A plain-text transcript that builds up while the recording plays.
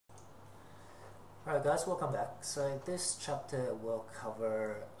Alright guys, welcome back. So this chapter will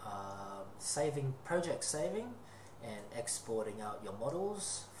cover project saving and exporting out your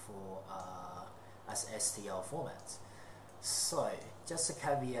models for as STL formats. So just a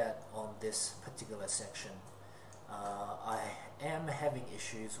caveat on this particular section. I am having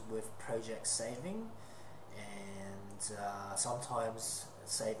issues with project saving, and sometimes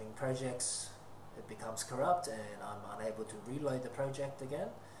saving projects, it becomes corrupt and I'm unable to reload the project again.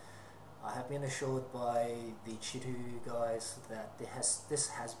 I have been assured by the Chitu guys that this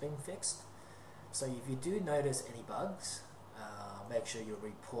has been fixed. So if you do notice any bugs, make sure you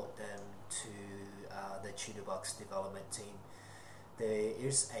report them to the ChituBox development team. There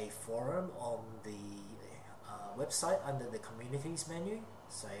is a forum on the website under the communities menu.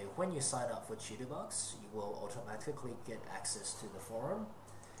 So when you sign up for ChituBox, you will automatically get access to the forum,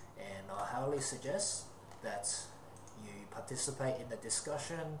 and I highly suggest that you participate in the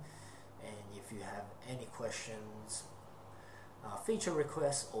discussion. And if you have any questions, feature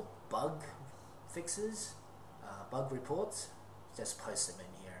requests or bug fixes, bug reports, just post them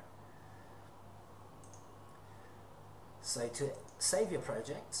in here. So to save your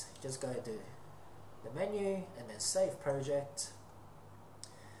project, just go to the menu and then save project,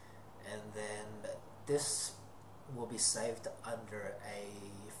 and then this will be saved under a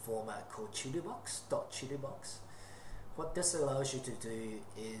format called ChituBox. What this allows you to do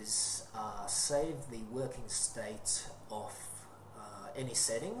is save the working state of any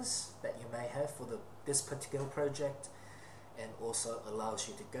settings that you may have for this particular project, and also allows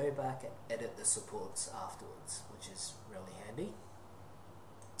you to go back and edit the supports afterwards, which is really handy.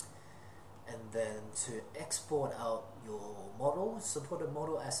 And then to export out your model, supported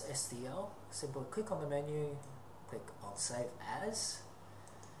model as STL, simply click on the menu, click on Save As.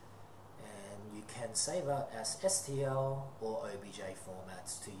 You can save out as STL or OBJ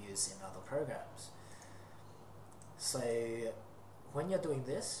formats to use in other programs. So when you're doing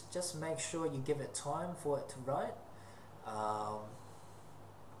this, just make sure you give it time for it to write.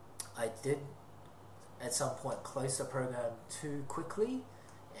 I did at some point close the program too quickly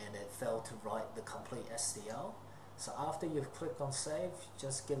and it failed to write the complete STL. So after you've clicked on save,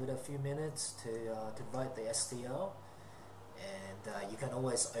 just give it a few minutes to write the STL. And you can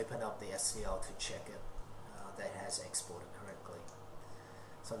always open up the STL to check it that it has exported correctly.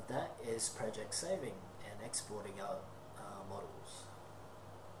 So that is project saving and exporting out models.